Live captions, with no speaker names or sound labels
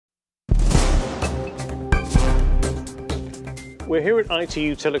We're here at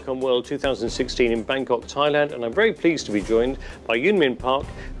ITU Telecom World 2016 in Bangkok, Thailand, and I'm very pleased to be joined by EunMin Park,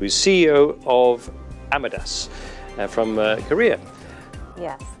 who's CEO of AMADAS from Korea.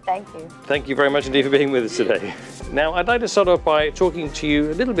 Yes, thank you. Thank you very much indeed for being with us today. Now, I'd like to start off by talking to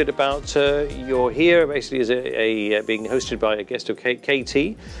you a little bit about you're here basically as being hosted by a guest of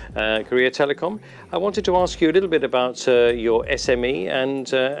KT, Korea Telecom. I wanted to ask you a little bit about your SME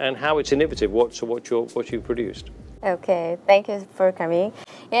and how it's innovative, what you've produced. Okay, thank you for coming.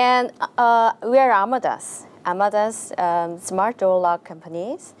 And we are AMADAS. AMADAS smart door lock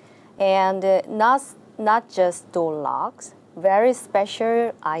companies, and not just door locks, very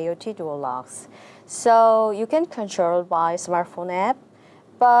special IoT door locks. So you can control by smartphone app,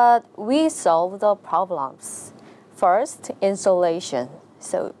 but we solve the problems. First, installation.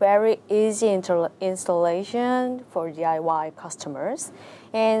 So very easy installation for DIY customers.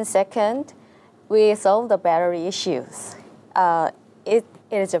 And second, we solve the battery issues. It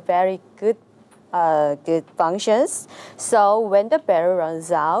is a very good functions. So when the battery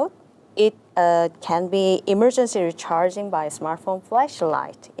runs out, it can be emergency recharging by smartphone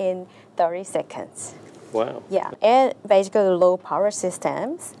flashlight in 30 seconds. Wow. Yeah, and basically low power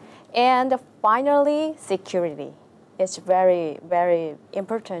systems. And finally, security. It's very, very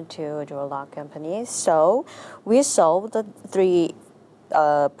important to door lock companies. So we solved the three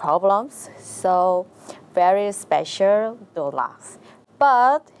problems. So very special door locks.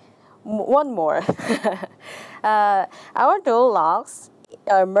 But one more. Our door locks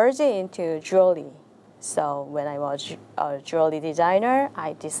are merging into jewelry. So when I was a jewelry designer,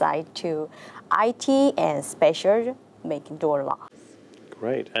 I decided to IT and special making door locks.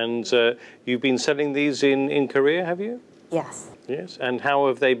 Great. And you've been selling these in Korea, have you? Yes. Yes. And how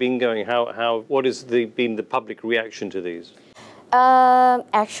have they been going? What has been the public reaction to these?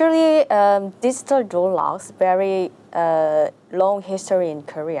 Actually, digital door locks very long history in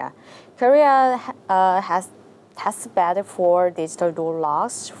Korea. Korea has battled for digital door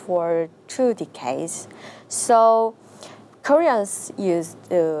locks for 2 decades. So Koreans used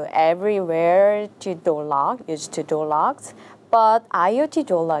everywhere to door locks, but IoT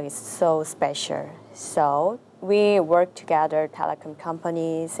door lock is so special. So we work together, telecom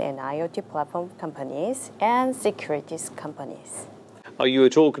companies and IoT platform companies and securities companies. Are you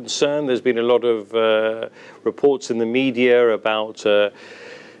at all concerned? There's been a lot of reports in the media about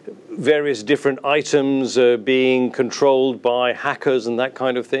various different items being controlled by hackers and that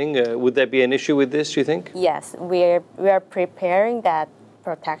kind of thing. Would there be an issue with this, do you think? Yes, we are preparing that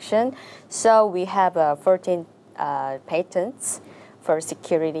protection. So we have 14 patents for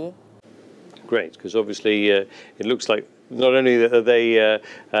security. Great, because obviously it looks like not only are they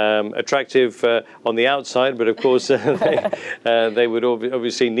attractive on the outside, but of course they would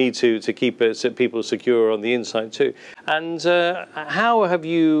obviously need to keep people secure on the inside too. And how have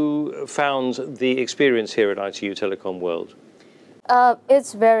you found the experience here at ITU Telecom World?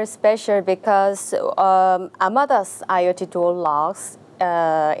 It's very special because AMADAS IoT door locks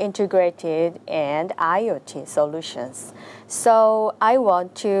integrated and IoT solutions. So I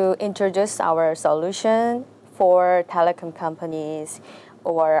want to introduce our solution for telecom companies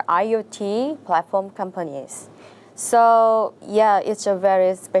or IoT platform companies. So yeah, it's a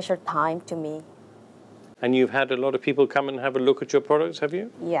very special time to me. And you've had a lot of people come and have a look at your products, have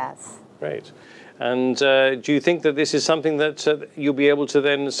you? Yes. Great. And do you think that this is something that you'll be able to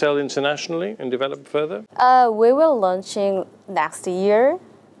then sell internationally and develop further? We will launching next year,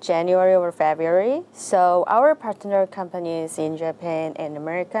 January or February. So our partner companies in Japan and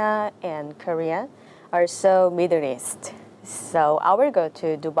America and Korea, also Middle East. So I will go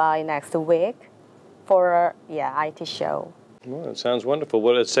to Dubai next week for IT show. Well, that sounds wonderful.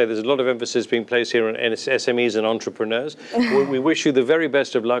 Well, let's say there's a lot of emphasis being placed here on SMEs and entrepreneurs. We wish you the very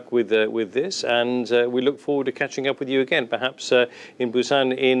best of luck with this, and we look forward to catching up with you again, perhaps in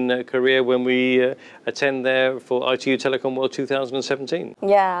Busan in Korea when we attend there for ITU Telecom World 2017.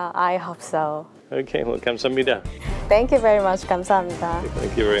 Yeah, I hope so. Okay, well, 감사합니다. Thank you very much. 감사합니다.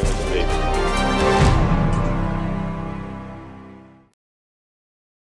 Thank you very much indeed.